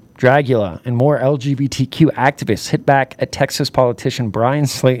Race, Dragula, and more LGBTQ activists hit back at Texas politician Brian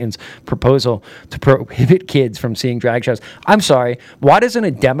Slayton's proposal to prohibit kids from seeing drag shows. I'm sorry, why doesn't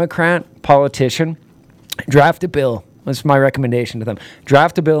a Democrat politician draft a bill? That's my recommendation to them.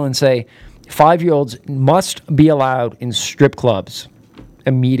 Draft a bill and say 5-year-olds must be allowed in strip clubs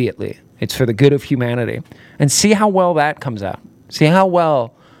immediately. It's for the good of humanity. And see how well that comes out. See how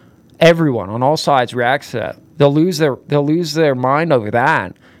well everyone on all sides reacts to that. They'll lose their mind over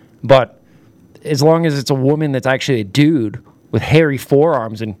that. But as long as it's a woman that's actually a dude with hairy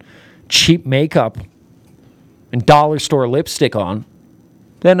forearms and cheap makeup and dollar store lipstick on,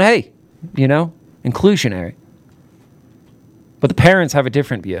 then hey, inclusionary. But the parents have a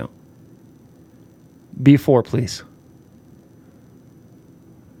different view. B4, please.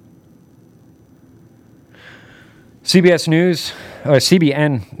 CBS News, or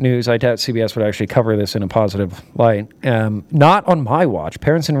CBN News, I doubt CBS would actually cover this in a positive light. Not on my watch.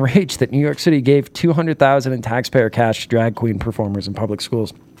 Parents enraged that New York City gave $200,000 in taxpayer cash to drag queen performers in public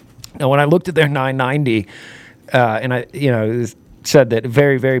schools. Now, when I looked at their 990, and it said that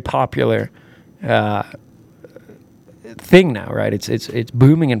very, very popular thing now, right? It's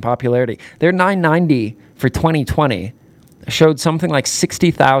booming in popularity. Their 990 for 2020 showed something like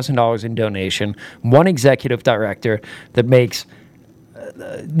 $60,000 in donation. One executive director that makes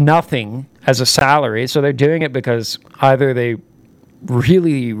nothing as a salary, so they're doing it because either they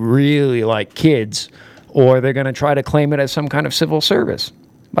really, really like kids, or they're going to try to claim it as some kind of civil service.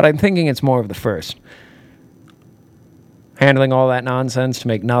 But I'm thinking it's more of the first. Handling all that nonsense to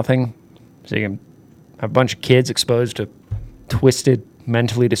make nothing, so you can have a bunch of kids exposed to twisted,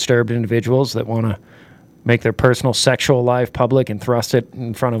 mentally disturbed individuals that want to make their personal sexual life public and thrust it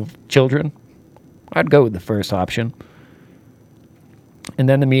in front of children. I'd go with the first option. And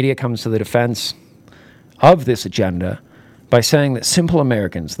then the media comes to the defense of this agenda by saying that simple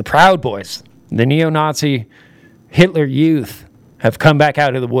Americans, the Proud Boys, the neo-Nazi Hitler Youth, have come back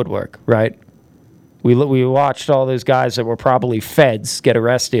out of the woodwork, right? We watched all those guys that were probably feds get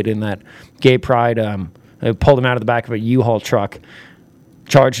arrested in that gay pride. They pulled them out of the back of a U-Haul truck,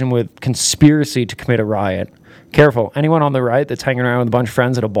 charged them with conspiracy to commit a riot. Careful, anyone on the right that's hanging around with a bunch of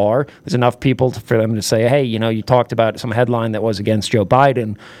friends at a bar, there's enough people for them to say, hey, you talked about some headline that was against Joe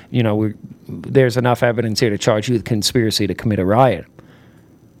Biden. There's enough evidence here to charge you with conspiracy to commit a riot.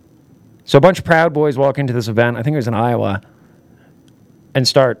 So a bunch of Proud Boys walk into this event, I think it was in Iowa, and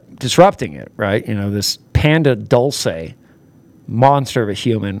start disrupting it, right? This Panda Dulce, monster of a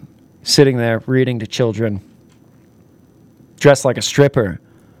human, sitting there reading to children, dressed like a stripper.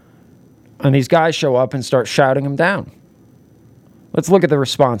 And these guys show up and start shouting him down. Let's look at the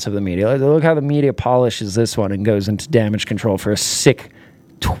response of the media. Let's look how the media polishes this one and goes into damage control for a sick,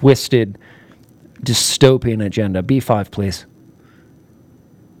 twisted, dystopian agenda. B5, please.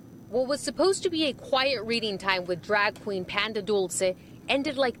 What was supposed to be a quiet reading time with drag queen Panda Dulce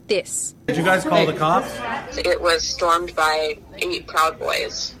ended like this. Did you guys call the cops? It was stormed by 8 Proud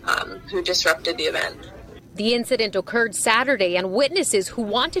Boys who disrupted the event. The incident occurred Saturday, and witnesses who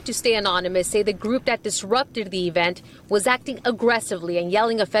wanted to stay anonymous say the group that disrupted the event was acting aggressively and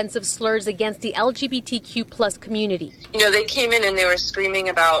yelling offensive slurs against the LGBTQ plus community. They came in and they were screaming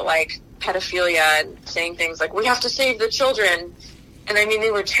about pedophilia and saying things like, we have to save the children. And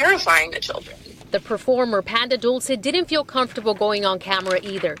they were terrifying the children. The performer, Panda Dulce, didn't feel comfortable going on camera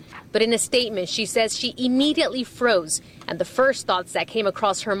either. But in a statement, she says she immediately froze. And the first thoughts that came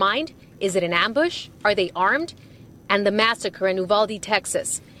across her mind, is it an ambush? Are they armed? And the massacre in Uvalde,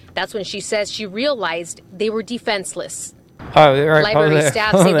 Texas. That's when she says she realized they were defenseless. Library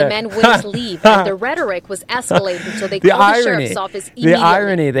staff say the men wouldn't leave, and the rhetoric was escalating, so they called the sheriff's office immediately. The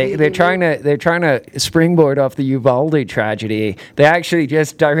irony, they're trying to springboard off the Uvalde tragedy. They actually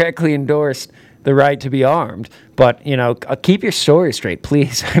just directly endorsed the right to be armed. But, keep your story straight,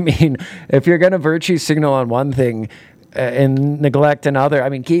 please. If you're going to virtue signal on one thing and neglect another,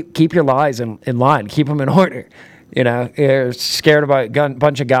 keep your lies in line. Keep them in order. You're scared about a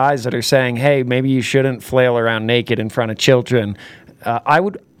bunch of guys that are saying, hey, maybe you shouldn't flail around naked in front of children.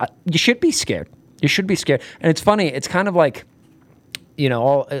 You should be scared. You should be scared. And it's funny. It's kind of like,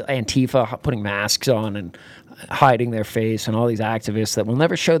 all Antifa putting masks on and hiding their face, and all these activists that will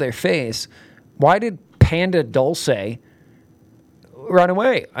never show their face. Why did Panda Dulce run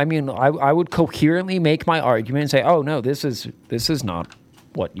away? I would coherently make my argument and say, oh, no, this is not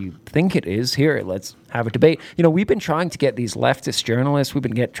what you think it is. Here, let's have a debate. We've been trying to get these leftist journalists, we've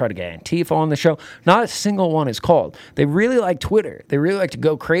been trying to get Antifa on the show. Not a single one is called. They really like Twitter. They really like to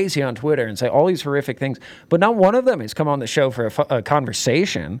go crazy on Twitter and say all these horrific things, but not one of them has come on the show for a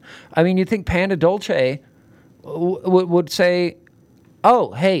conversation. You'd think Panda Dulce would say,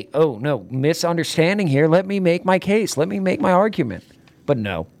 oh, hey, oh, no, misunderstanding here. Let me make my case. Let me make my argument. But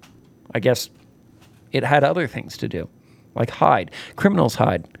no, I guess it had other things to do. Like hide. Criminals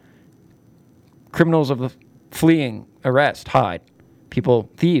hide. Criminals of the fleeing arrest hide.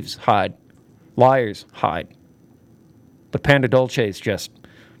 Thieves hide. Liars hide. But Panda Dulce is just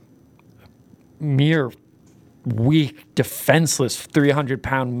mere weak, defenseless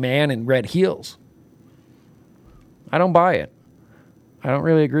 300-pound man in red heels. I don't buy it. I don't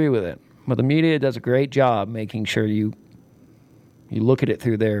really agree with it. But the media does a great job making sure you look at it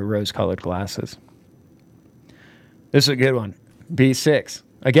through their rose-colored glasses. This is a good one. B6.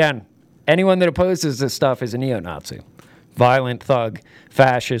 Again, anyone that opposes this stuff is a neo-Nazi. Violent thug,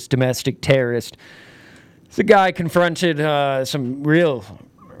 fascist, domestic terrorist, The guy confronted some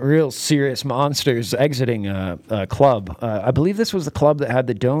real serious monsters exiting a club. I believe this was the club that had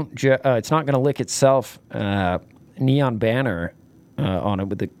the it's not going to lick itself neon banner on it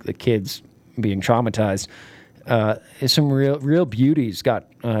with the kids being traumatized. Some real beauties got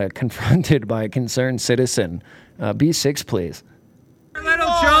confronted by a concerned citizen. B6, please. For little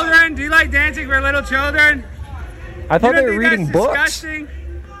children? Do you like dancing for little children? I thought they were reading books. Disgusting?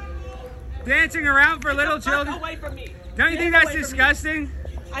 Dancing around for little children? Away from me. Don't you think that's disgusting?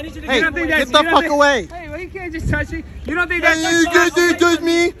 I need you to get the fuck away. Hey, well, you can't just touch me. You don't think that's you can't touch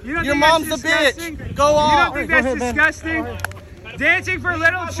me. Your mom's a bitch. Go on. You don't think that's disgusting? Dancing for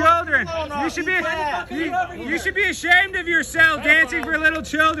little children. You should be ashamed of yourself. Dancing for little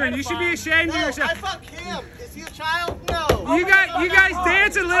children. You should be ashamed of yourself. I fuck him. Is he a child? No. You guys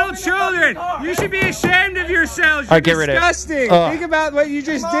dancing little children. You should be ashamed of yourselves. All right, get rid of it. Disgusting. Think about what you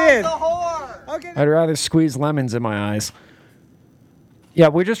just did. Okay. I'd rather squeeze lemons in my eyes. Yeah,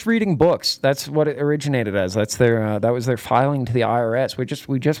 we're just reading books. That's what it originated as. That's that was their filing to the IRS. We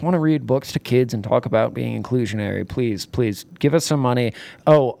just want to read books to kids and talk about being inclusionary. Please give us some money.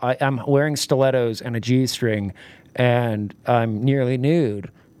 Oh, I'm wearing stilettos and a G-string, and I'm nearly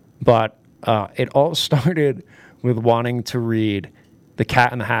nude. But it all started with wanting to read The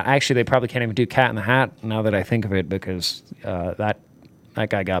Cat in the Hat. Actually, they probably can't even do Cat in the Hat now that I think of it, because that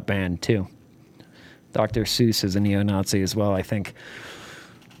guy got banned too. Dr. Seuss is a neo-Nazi as well, I think.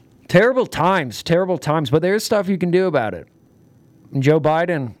 Terrible times, but there's stuff you can do about it. Joe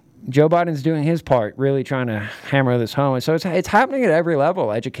Biden's doing his part, really trying to hammer this home. And so it's happening at every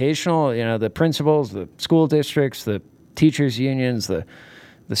level, educational, the principals, the school districts, the teachers' unions, the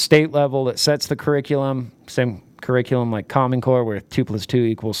state level that sets the curriculum, same curriculum like Common Core where 2 +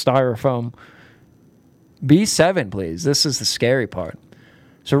 2 = styrofoam. B7, please. This is the scary part.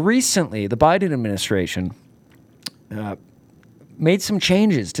 So recently, the Biden administration made some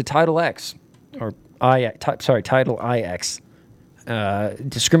changes to Title X, Title IX,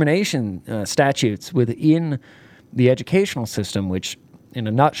 discrimination statutes within the educational system, which in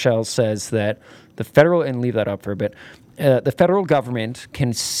a nutshell says that the federal government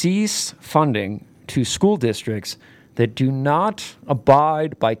can cease funding to school districts that do not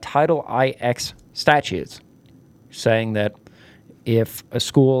abide by Title IX statutes, saying that if a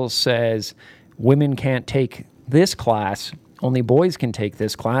school says women can't take this class, only boys can take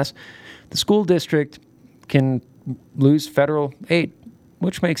this class, the school district can lose federal aid,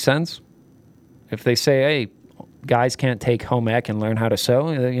 which makes sense. If they say, hey, guys can't take home ec and learn how to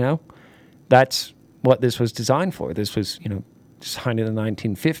sew, that's what this was designed for. This was, designed in the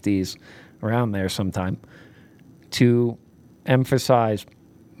 1950s, around there sometime, to emphasize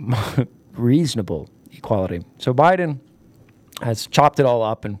reasonable equality. So Biden has chopped it all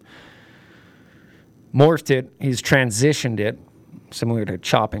up and morphed it. He's transitioned it, similar to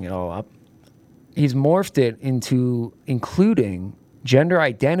chopping it all up. He's morphed it into including gender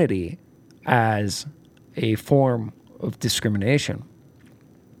identity as a form of discrimination.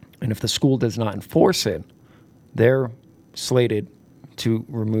 And if the school does not enforce it, they're slated to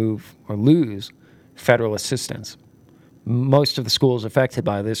remove or lose federal assistance. Most of the schools affected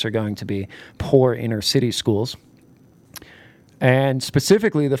by this are going to be poor inner city schools. And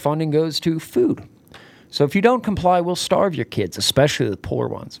specifically, the funding goes to food. So if you don't comply, we'll starve your kids, especially the poor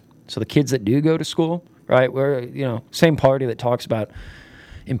ones. So the kids that do go to school, right, we're, same party that talks about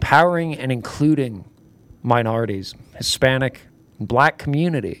empowering and including minorities, Hispanic, and Black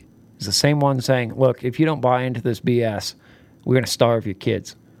community is the same one saying, look, if you don't buy into this BS, we're going to starve your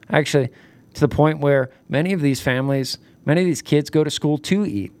kids. Actually, to the point where many of these kids go to school to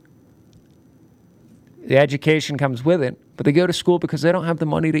eat. The education comes with it, but they go to school because they don't have the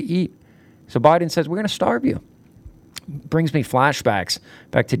money to eat. So Biden says, we're going to starve you. Brings me flashbacks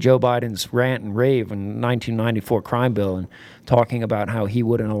back to Joe Biden's rant and rave in 1994 crime bill and talking about how he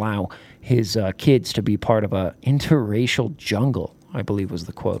wouldn't allow his kids to be part of a interracial jungle, I believe was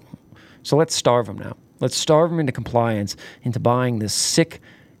the quote. So let's starve them now. Let's starve them into compliance, into buying this sick,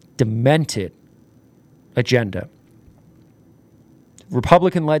 demented agenda.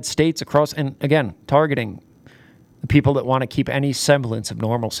 Republican-led states across, and again, targeting the people that want to keep any semblance of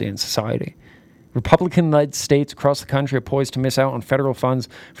normalcy in society. Republican-led states across the country are poised to miss out on federal funds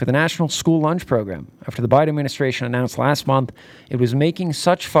for the National School Lunch Program after the Biden administration announced last month it was making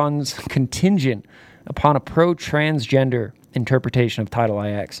such funds contingent upon a pro-transgender interpretation of Title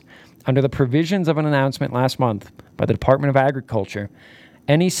IX. Under the provisions of an announcement last month by the Department of Agriculture,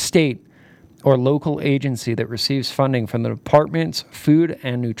 any state or local agency that receives funding from the Department's Food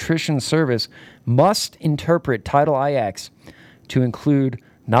and Nutrition Service must interpret Title IX to include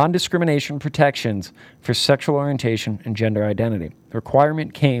non-discrimination protections for sexual orientation and gender identity. The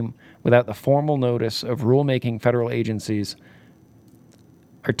requirement came without the formal notice of rulemaking federal agencies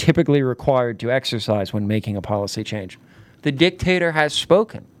are typically required to exercise when making a policy change. The dictator has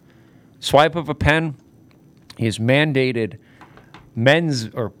spoken. Swipe of a pen, he has mandated men's,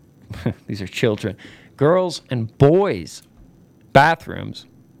 or these are children, girls and boys' bathrooms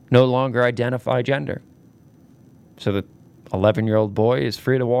no longer identify gender. So the 11-year-old boy is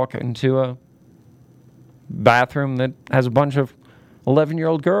free to walk into a bathroom that has a bunch of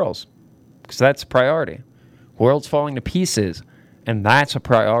 11-year-old girls, because that's a priority. World's falling to pieces, and that's a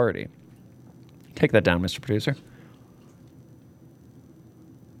priority. Take that down, Mr. Producer.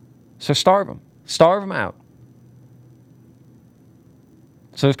 So starve them. Starve them out.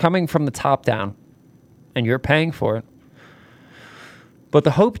 So it's coming from the top down, and you're paying for it. But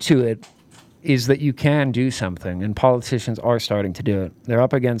the hope to it is that you can do something, and politicians are starting to do it. They're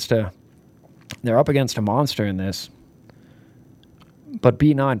up against a monster in this. But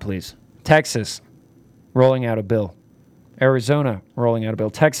B9, please. Texas, rolling out a bill. Arizona, rolling out a bill.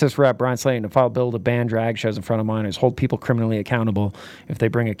 Texas Rep. Brian Slayton to file a bill to ban drag shows in front of minors, hold people criminally accountable if they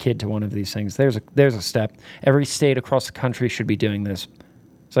bring a kid to one of these things. There's a step. Every state across the country should be doing this.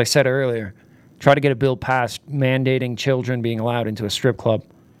 As I said earlier, try to get a bill passed mandating children being allowed into a strip club.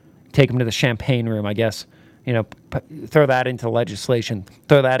 Take them to the champagne room, I guess. You know, throw that into legislation.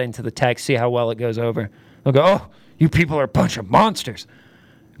 Throw that into the text, see how well it goes over. They'll go, oh, you people are a bunch of monsters.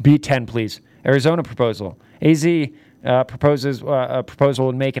 B10, please. Arizona proposal. AZ proposes a proposal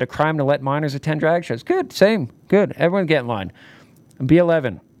would make it a crime to let minors attend drag shows. Good, same, good. Everyone get in line.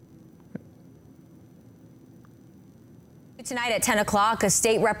 B11. Tonight at 10 o'clock, a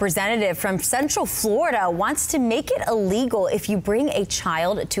state representative from Central Florida wants to make it illegal if you bring a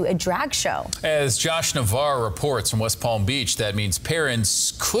child to a drag show. As Josh Navarre reports from West Palm Beach, that means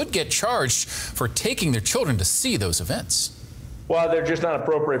parents could get charged for taking their children to see those events. Well, they're just not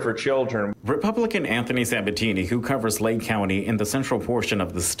appropriate for children. Republican Anthony Sabatini, who covers Lake County in the central portion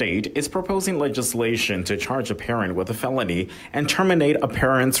of the state, is proposing legislation to charge a parent with a felony and terminate a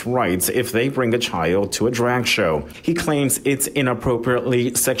parent's rights if they bring a child to a drag show. He claims it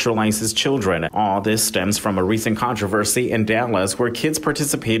inappropriately sexualizes children. All this stems from a recent controversy in Dallas where kids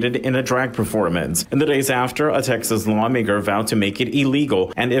participated in a drag performance. In the days after, a Texas lawmaker vowed to make it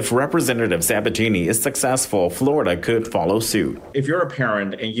illegal, and if Representative Sabatini is successful, Florida could follow suit. If you're a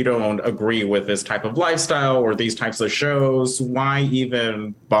parent and you don't agree with this type of lifestyle or these types of shows, why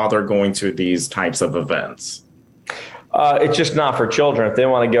even bother going to these types of events? It's just not for children. If they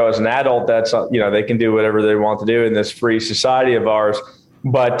want to go as an adult, that's, they can do whatever they want to do in this free society of ours.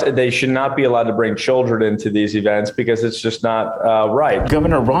 But they should not be allowed to bring children into these events because it's just not right.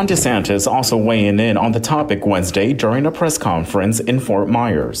 Governor Ron DeSantis also weighing in on the topic Wednesday during a press conference in Fort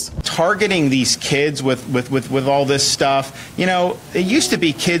Myers. Targeting these kids with all this stuff, it used to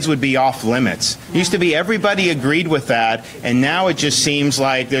be kids would be off limits. It used to be everybody agreed with that, and now it just seems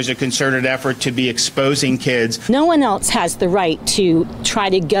like there's a concerted effort to be exposing kids. No one else has the right to try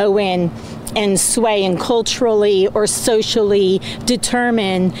to go in and sway and culturally or socially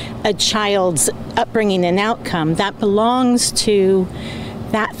determine a child's upbringing and outcome. That belongs to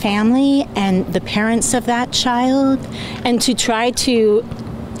that family and the parents of that child, and to try to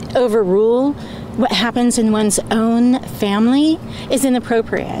overrule what happens in one's own family is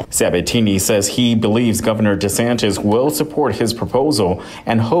inappropriate. Sabatini says he believes Governor DeSantis will support his proposal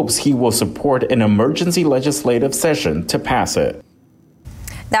and hopes he will support an emergency legislative session to pass it.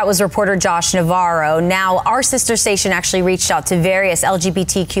 That was reporter Josh Navarro. Now, our sister station actually reached out to various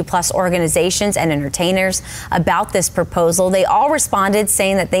LGBTQ plus organizations and entertainers about this proposal. They all responded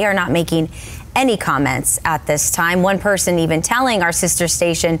saying that they are not making any comments at this time. One person even telling our sister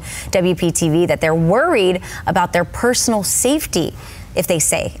station, WPTV, that they're worried about their personal safety if they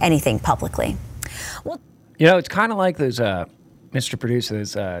say anything publicly. Well, it's kind of like those, Mr. Producer,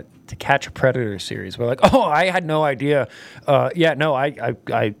 those To Catch a Predator series. We're like, oh, I had no idea. I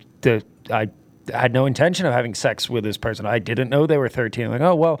had no intention of having sex with this person. I didn't know they were 13. Like,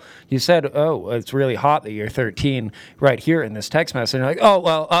 oh, well, you said, it's really hot that you're 13 right here in this text message. And like, oh,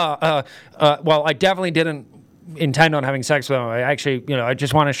 well, I definitely didn't intend on having sex with them. I actually, I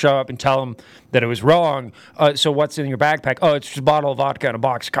just want to show up and tell them that it was wrong. So what's in your backpack? Oh, it's just a bottle of vodka and a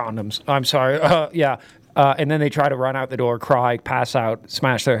box of condoms. I'm sorry. Yeah. And then they try to run out the door, cry, pass out,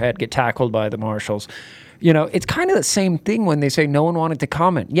 smash their head, get tackled by the marshals. It's kind of the same thing when they say no one wanted to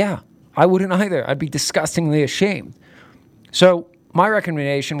comment. Yeah, I wouldn't either. I'd be disgustingly ashamed. So my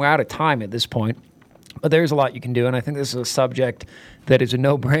recommendation, we're out of time at this point, but there's a lot you can do. And I think this is a subject that is a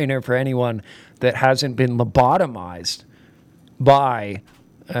no-brainer for anyone that hasn't been lobotomized by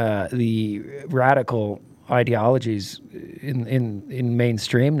the radical ideologies in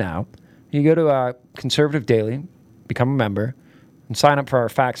mainstream now, you go to Conservative Daily, become a member, and sign up for our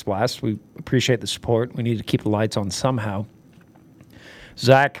Fax Blast. We appreciate the support. We need to keep the lights on somehow.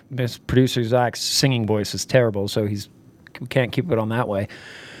 Zach, producer Zach's singing voice is terrible, so we can't keep it on that way.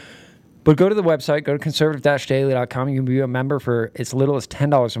 But go to the website, go to conservative-daily.com. You can be a member for as little as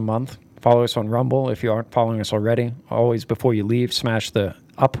 $10 a month. Follow us on Rumble if you aren't following us already. Always, before you leave, smash the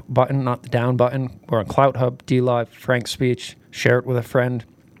up button, not the down button. We're on Clout Hub, DLive, Frank Speech. Share it with a friend.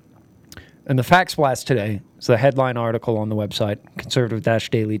 And the Fax Blast today is the headline article on the website,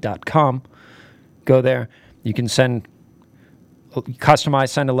 conservative-daily.com. Go there. You can send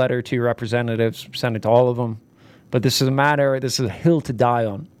a letter to your representatives, send it to all of them. But this is a hill to die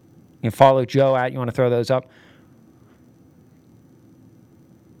on. You can follow Joe you want to throw those up?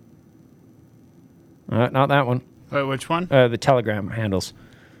 Not that one. Wait, which one? The Telegram handles.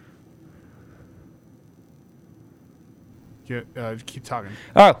 Keep talking.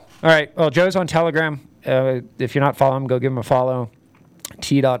 Oh, all right. Well, Joe's on Telegram. If you're not following him, go give him a follow.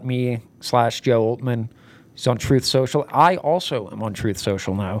 t.me/Joe Oltmann. He's on Truth Social. I also am on Truth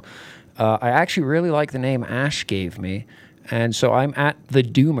Social now. I actually really like the name Ash gave me. And so I'm at the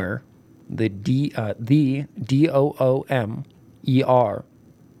Doomer, the DOOMER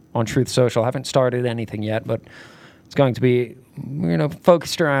on Truth Social. I haven't started anything yet, but it's going to be,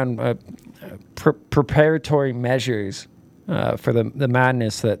 focused around preparatory measures for the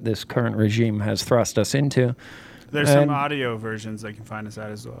madness that this current regime has thrust us into. There's some audio versions they can find us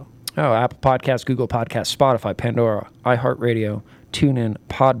at as well. Oh, Apple Podcasts, Google Podcasts, Spotify, Pandora, iHeartRadio, TuneIn,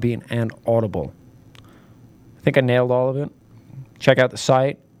 Podbean, and Audible. I think I nailed all of it. Check out the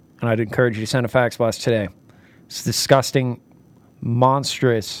site, and I'd encourage you to send a fax blast today. This disgusting,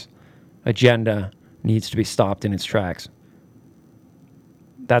 monstrous agenda needs to be stopped in its tracks.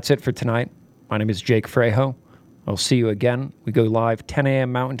 That's it for tonight. My name is Jake Frejo. I'll see you again. We go live 10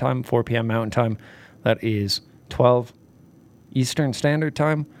 a.m. Mountain Time, 4 p.m. Mountain Time. That is 12 Eastern Standard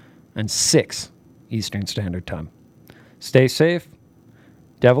Time and 6 Eastern Standard Time. Stay safe.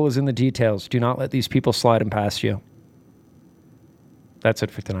 Devil is in the details. Do not let these people slide and pass you. That's it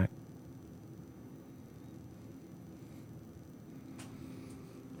for tonight.